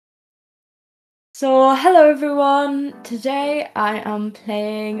So, hello everyone! Today I am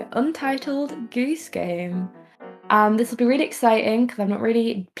playing Untitled Goose Game. This will be really exciting because I've not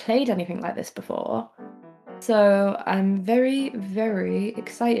really played anything like this before. So, I'm very, very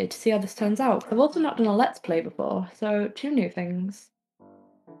excited to see how this turns out. I've also not done a Let's Play before, so two new things.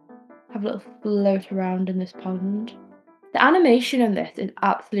 Have a little float around in this pond. The animation in this is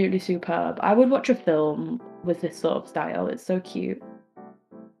absolutely superb. I would watch a film with this sort of style, it's so cute.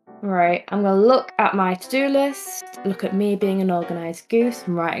 Right, I'm gonna look at my to-do list, look at me being an organised goose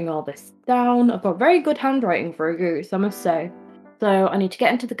and writing all this down. I've got very good handwriting for a goose, I must say. So I need to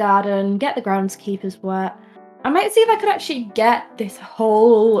get into the garden, get the groundskeepers wet. I might see if I could actually get this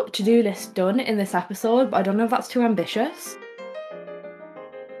whole to-do list done in this episode, but I don't know if that's too ambitious.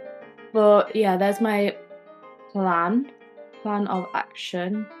 But yeah, there's my plan of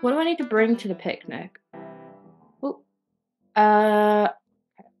action. What do I need to bring to the picnic? Oh,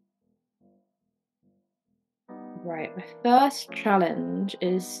 right, my first challenge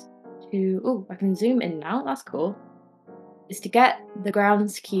is to... Oh, I can zoom in now, that's cool. Is to get the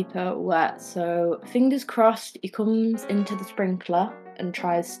groundskeeper wet. So fingers crossed he comes into the sprinkler and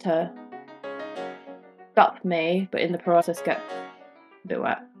tries to stop me, but in the process get a bit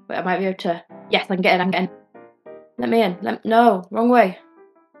wet. But I might be able to... Yes, I can get in, Let me in. No, wrong way.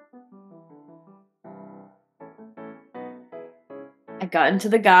 I got into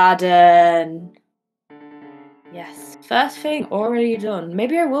the garden. Yes, first thing already done.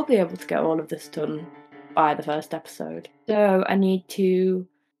 Maybe I will be able to get all of this done by the first episode. So I need to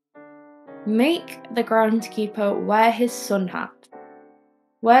make the groundskeeper wear his sun hat.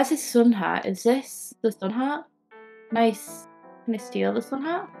 Where's his sun hat? Is this the sun hat? Nice. Can I steal the sun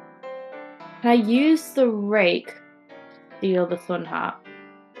hat? Can I use the rake to steal the sun hat?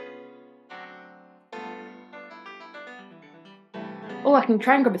 Oh, I can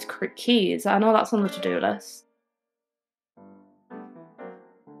try and grab his keys. I know that's on the to-do list.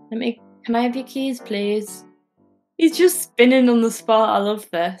 Can I have your keys, please? He's just spinning on the spot. I love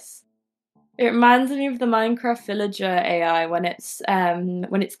this. It reminds me of the Minecraft villager AI when it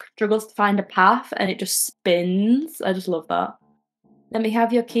struggles to find a path and it just spins. I just love that. Let me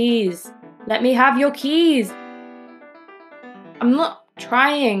have your keys. Let me have your keys. I'm not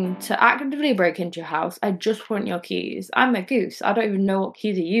trying to actively break into your house. I just want your keys. I'm a goose. I don't even know what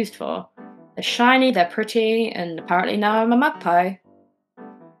keys are used for. They're shiny, they're pretty, and apparently now I'm a magpie.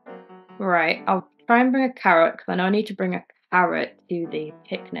 Right, I'll try and bring a carrot because I know I need to bring a carrot to the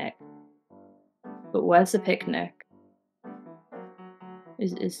picnic. But where's the picnic?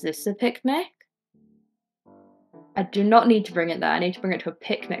 Is this the picnic? I do not need to bring it there. I need to bring it to a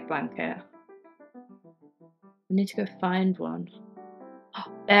picnic blanket. I need to go find one. Oh,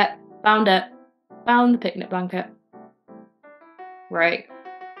 there. Found it. Found the picnic blanket. Right.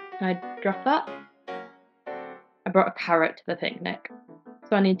 Can I drop that? I brought a carrot to the picnic.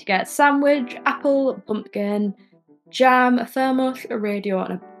 So I need to get a sandwich, apple, pumpkin, jam, a thermos, a radio,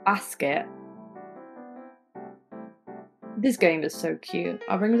 and a basket. This game is so cute.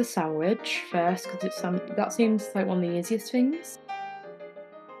 I'll bring the sandwich first because that seems like one of the easiest things.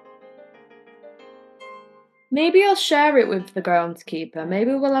 Maybe I'll share it with the groundskeeper.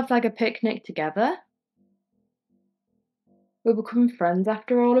 Maybe we'll have like a picnic together. We'll become friends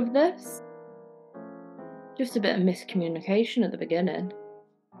after all of this. Just a bit of miscommunication at the beginning.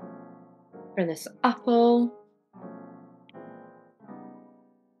 Bring this apple. To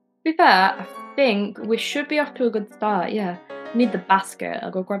be fair, I think we should be off to a good start, yeah. I need the basket.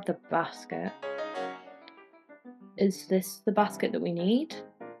 I'll go grab the basket. Is this the basket that we need?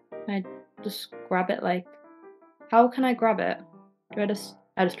 Can I just grab it like... How can I grab it? I just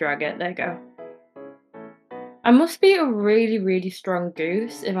drag it, there you go. I must be a really, really strong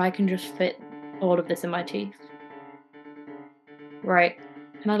goose if I can just fit all of this in my teeth. Right,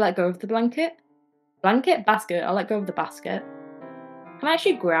 can I let go of the blanket? Blanket? Basket, I'll let go of the basket. Can I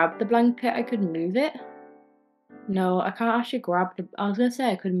actually grab the blanket? I could move it. No, I can't actually grab the... I was gonna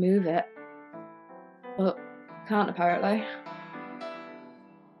say I could move it. But I can't apparently.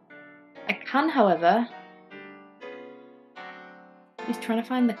 I can, however. He's trying to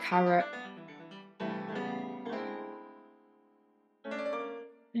find the carrot.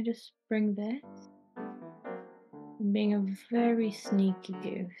 I just bring this. I'm being a very sneaky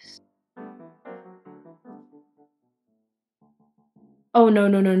goose. Oh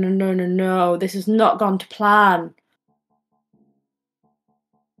no, this has not gone to plan.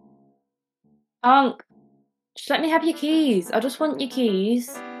 Honk, just let me have your keys. I just want your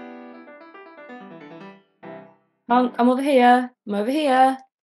keys. Honk, I'm over here. I'm over here.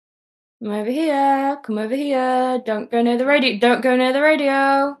 I'm over here. Come over here. Don't go near the radio. Don't go near the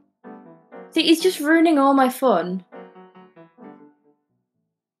radio. See, he's just ruining all my fun.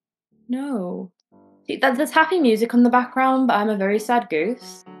 No. See, there's happy music on the background, but I'm a very sad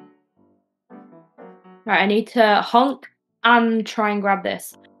goose. Right, I need to honk and try and grab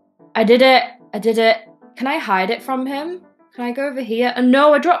this. I did it. I did it. Can I hide it from him? Can I go over here? Oh,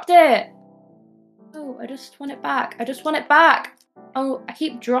 no, I dropped it. Oh, I just want it back. I just want it back. Oh, I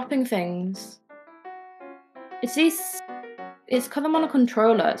keep dropping things. It's because I'm on a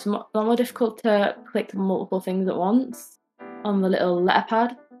controller. It's a lot more difficult to click multiple things at once on the little letter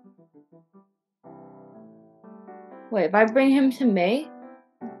pad. Wait, if I bring him to me?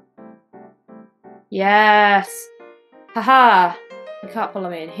 Yes. Haha. You can't follow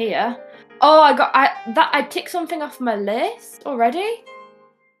me in here. Oh, I ticked something off my list already?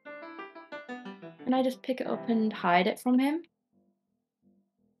 Can I just pick it up and hide it from him?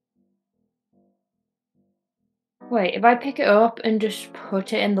 Wait, if I pick it up and just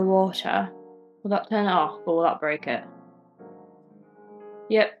put it in the water, will that turn it off or will that break it?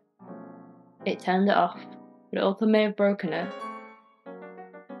 Yep. It turned it off, but it also may have broken it.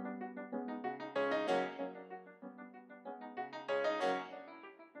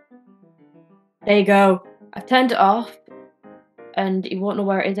 There you go. I've turned it off, and he won't know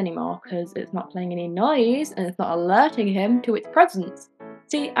where it is anymore because it's not playing any noise and it's not alerting him to its presence.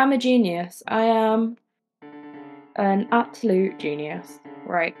 See, I'm a genius. I am an absolute genius.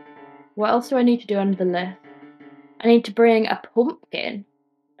 Right. What else do I need to do under the list? I need to bring a pumpkin,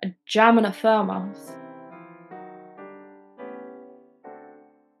 a jam, and a thermos.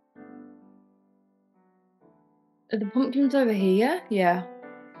 Are the pumpkins over here? Yeah.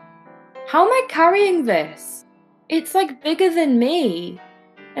 How am I carrying this? It's like bigger than me.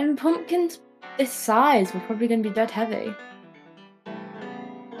 And pumpkins this size were probably going to be dead heavy.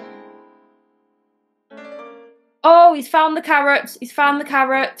 Oh, he's found the carrots. He's found the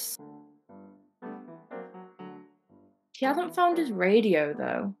carrots. He hasn't found his radio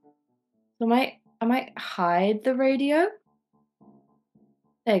though. So I might hide the radio.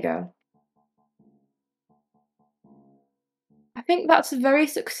 There you go. I think that's a very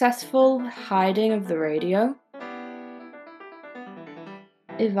successful hiding of the radio.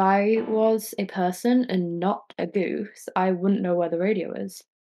 If I was a person and not a goose, I wouldn't know where the radio is.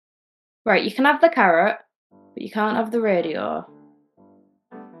 Right, you can have the carrot, but you can't have the radio.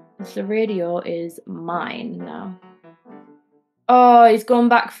 Because the radio is mine now. Oh, he's gone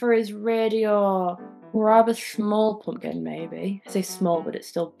back for his radio. Grab a small pumpkin, maybe. I say small, but it's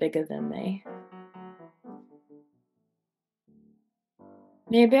still bigger than me.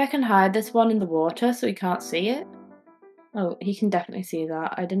 Maybe I can hide this one in the water so he can't see it. Oh, he can definitely see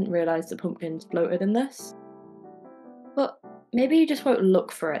that. I didn't realise the pumpkins floated in this. But maybe he just won't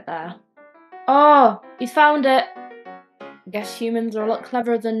look for it there. Oh, he's found it. I guess humans are a lot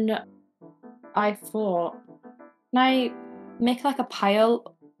cleverer than I thought. Can I make like a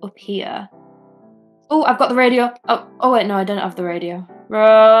pile up here? Oh, I've got the radio. Oh wait, no, I don't have the radio.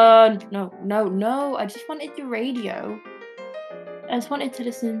 Run! No. I just wanted the radio. I just wanted to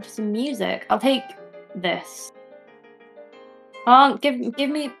listen to some music. I'll take this. Give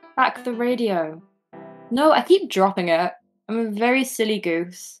me back the radio. No, I keep dropping it. I'm a very silly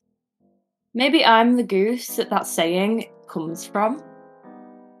goose. Maybe I'm the goose that saying comes from.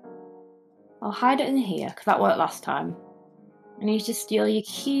 I'll hide it in here, because that worked last time. I need to steal your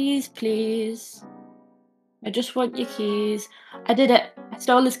keys, please. I just want your keys. I did it. I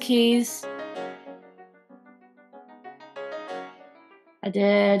stole his keys. I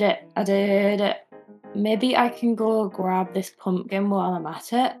did it. Maybe I can go grab this pumpkin while I'm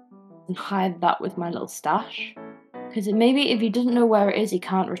at it and hide that with my little stash. Because maybe if he doesn't know where it is, he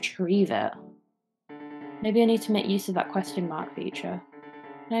can't retrieve it. Maybe I need to make use of that question mark feature.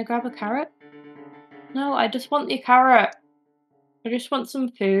 Can I grab a carrot? No, I just want the carrot. I just want some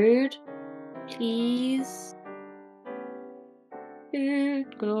food. Please.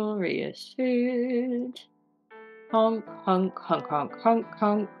 Food, glorious food. Honk, honk, honk, honk, honk,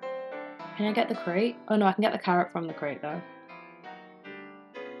 honk. Can I get the crate? Oh no, I can get the carrot from the crate though.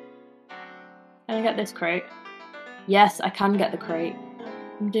 Can I get this crate? Yes, I can get the crate.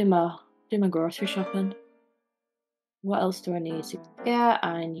 I'm doing my grocery shopping. What else do I need to get?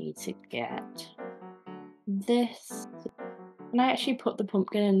 I need to get this. Can I actually put the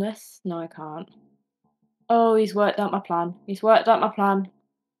pumpkin in this? No, I can't. Oh, he's worked out my plan.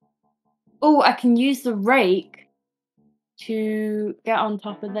 Oh, I can use the rake to get on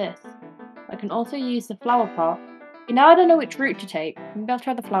top of this. I can also use the flower pot. Now I don't know which route to take. Maybe I'll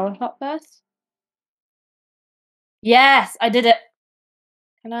try the flower pot first. Yes, I did it.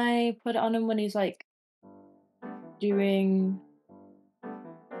 Can I put it on him when he's like doing...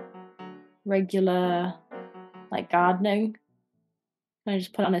 regular, like, gardening. And I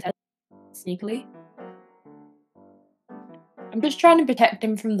just put it on his head sneakily. I'm just trying to protect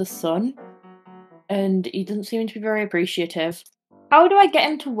him from the sun, and he doesn't seem to be very appreciative. How do I get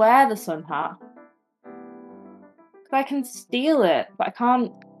him to wear the sun hat? Because I can steal it, but I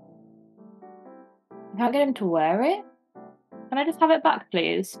can't get him to wear it. Can I just have it back,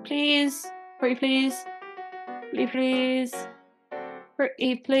 please? Please? Pretty please? Pretty please?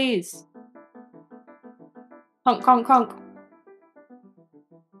 Pretty please? Honk, honk, honk.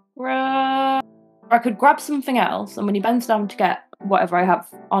 Run. Or I could grab something else, and when he bends down to get whatever I have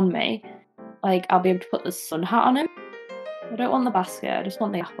on me, like, I'll be able to put the sun hat on him. I don't want the basket, I just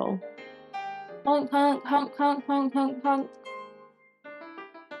want the apple. Honk, honk, honk, honk, honk, honk, honk.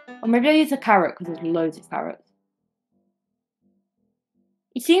 Or maybe I use a carrot, because there's loads of carrots.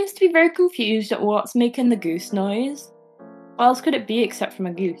 He seems to be very confused at what's making the goose noise. What else could it be except from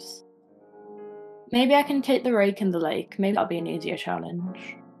a goose? Maybe I can take the rake in the lake. Maybe that'll be an easier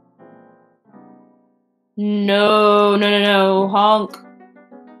challenge. No, no, no, no, honk.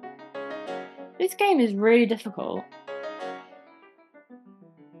 This game is really difficult.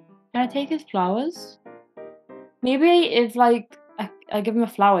 Can I take his flowers? Maybe if, like, I give him a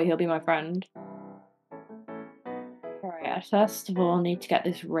flower, he'll be my friend. Alright, I first of all need to get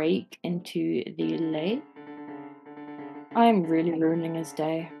this rake into the lake. I'm really ruining his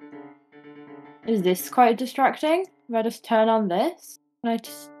day. Is this quite distracting? If I just turn on this? Can I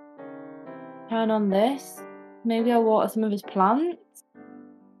just turn on this? Maybe I'll water some of his plants?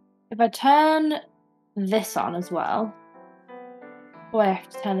 If I turn this on as well... Oh, I have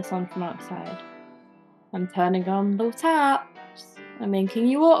to turn this on from outside. I'm turning on the taps. I'm making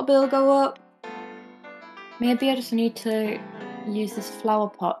your water bill go up. Maybe I just need to use this flower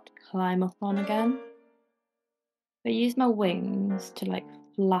pot to climb up on again. I use my wings to, like,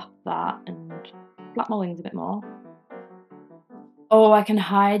 flap that and flap my wings a bit more. Oh, I can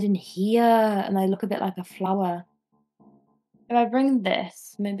hide in here and I look a bit like a flower. If I bring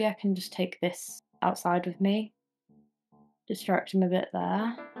this, maybe I can just take this outside with me. Distract him a bit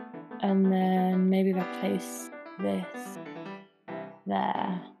there. And then maybe if I place this there,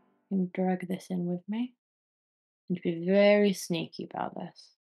 I can drag this in with me. And be very sneaky about this.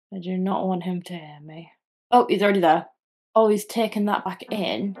 I do not want him to hear me. Oh, he's already there. Oh, he's taken that back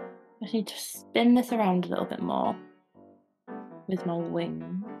in. I just need to spin this around a little bit more with my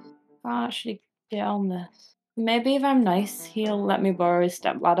wings. I can't actually get on this. Maybe if I'm nice, he'll let me borrow his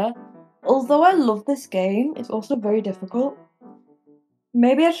stepladder. Although I love this game, it's also very difficult.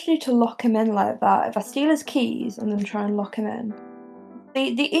 Maybe I just need to lock him in like that. If I steal his keys and then try and lock him in.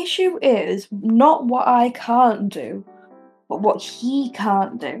 The issue is not what I can't do, but what he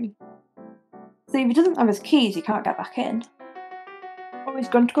can't do. So if he doesn't have his keys, he can't get back in. Oh, he's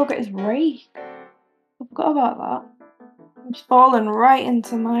going to go get his rake. I forgot about that. He's fallen right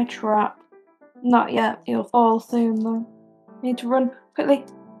into my trap. Not yet. He'll fall soon, though. Need to run quickly.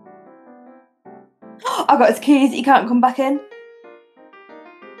 I got his keys. He can't come back in.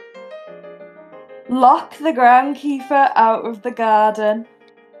 Lock the groundkeeper out of the garden.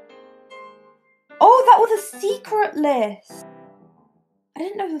 Oh, that was a secret list. I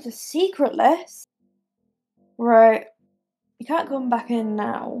didn't know there was a secret list. Right. You can't come back in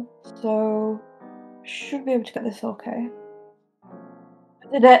now, so I should be able to get this okay.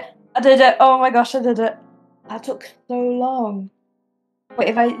 I did it. I did it. Oh my gosh, I did it. That took so long. Wait,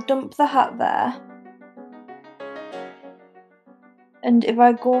 if I dump the hat there, and if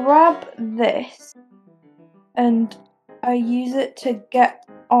I grab this, and I use it to get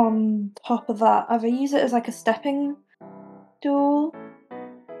on top of that, if I use it as like a stepping stool,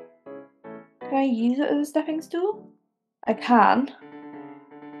 can I use it as a stepping stool? I can.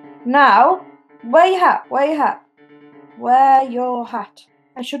 Now, wear your hat, wear your hat. Wear your hat.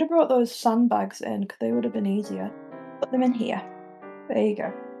 I should have brought those sandbags in, because they would have been easier. Put them in here. There you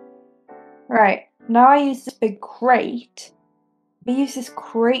go. Right, now I use this big crate. I use this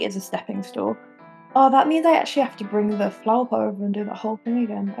crate as a stepping stool. Oh, that means I actually have to bring the flower pot over and do that whole thing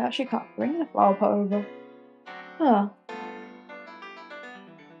again. I actually can't bring the flower pot over. Huh.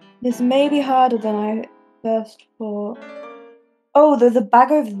 This may be harder than I first thought. Oh, there's a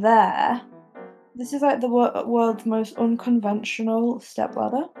bag over there. This is like the world's most unconventional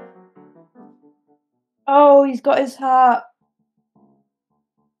stepladder. Oh, he's got his hat.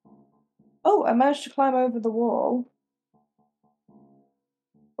 Oh, I managed to climb over the wall.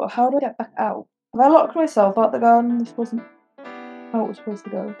 But how do I get back out? Have I locked myself out the garden? This wasn't how it was supposed to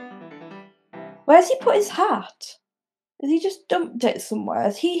go. Where's he put his hat? Has he just dumped it somewhere?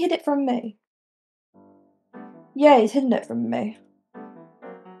 Has he hid it from me? Yeah, he's hidden it from me.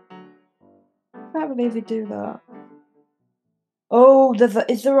 can't believe we do that. Oh,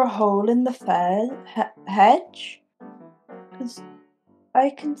 is there a hole in the hedge? Because I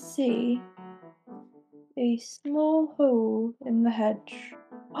can see a small hole in the hedge.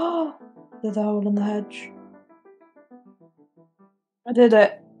 Oh, there's a hole in the hedge. I did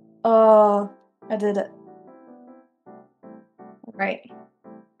it. Oh, I did it. Right.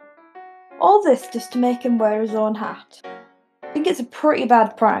 All this just to make him wear his own hat. I think it's a pretty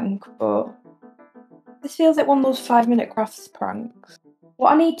bad prank, but this feels like one of those 5-minute crafts pranks.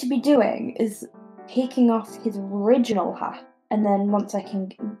 What I need to be doing is taking off his original hat, and then once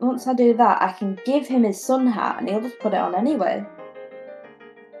I do that, I can give him his sun hat, and he'll just put it on anyway.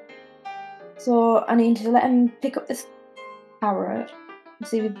 So I need to let him pick up this carrot and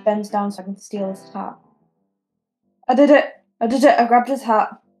see if he bends down so I can steal his hat. I did it! I did it! I grabbed his hat.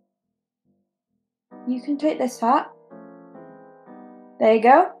 You can take this hat. There you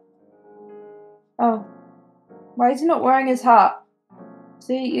go. Oh. Why is he not wearing his hat?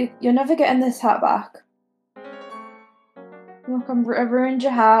 See, you're never getting this hat back. Look, I've ruined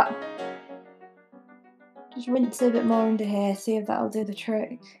your hat. Just rinse it a bit more under here, see if that'll do the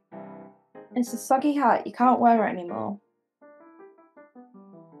trick. It's a soggy hat, you can't wear it anymore.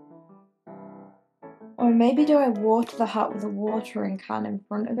 Or maybe do I water the hat with a watering can in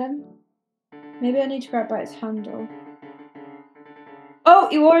front of him? Maybe I need to grab by its handle. Oh,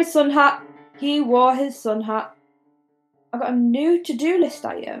 he wore his sun hat! He wore his sun hat. I got a new to-do list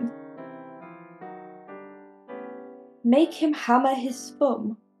item. Make him hammer his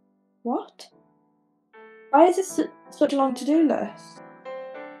thumb. What? Why is this such a long to-do list?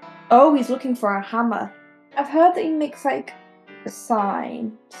 Oh, he's looking for a hammer. I've heard that he makes like a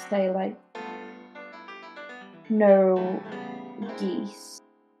sign to say like no geese.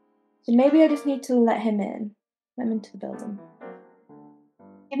 So maybe I just need to let him in. Let him into the building.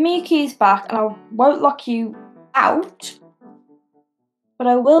 Give me your keys back and I won't lock you out, but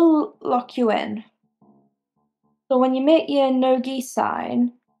I will lock you in. So when you make your no geese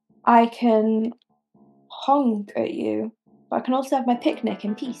sign, I can honk at you, but I can also have my picnic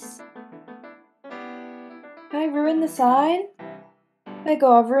in peace. Can I ruin the sign? There you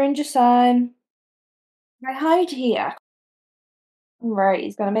go, I've ruined your sign. Can I hide here? Right,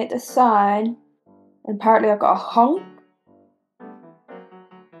 he's gonna make this sign, and apparently I've got a honk.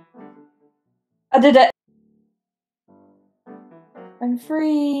 I did it! I'm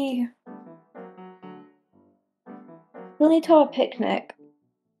free! We'll need to have a picnic.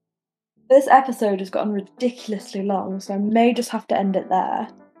 This episode has gotten ridiculously long, so I may just have to end it there.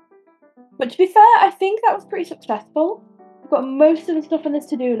 But to be fair, I think that was pretty successful. We've got most of the stuff on this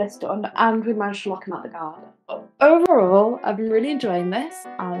to-do list done, and we managed to lock him out the garden. But overall, I've been really enjoying this,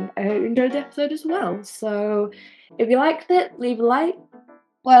 and I hope you enjoyed the episode as well. So, if you liked it, leave a like.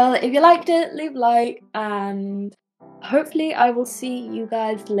 Well, if you liked it, leave a like, and hopefully I will see you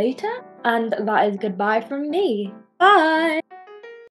guys later. And that is goodbye from me. Bye!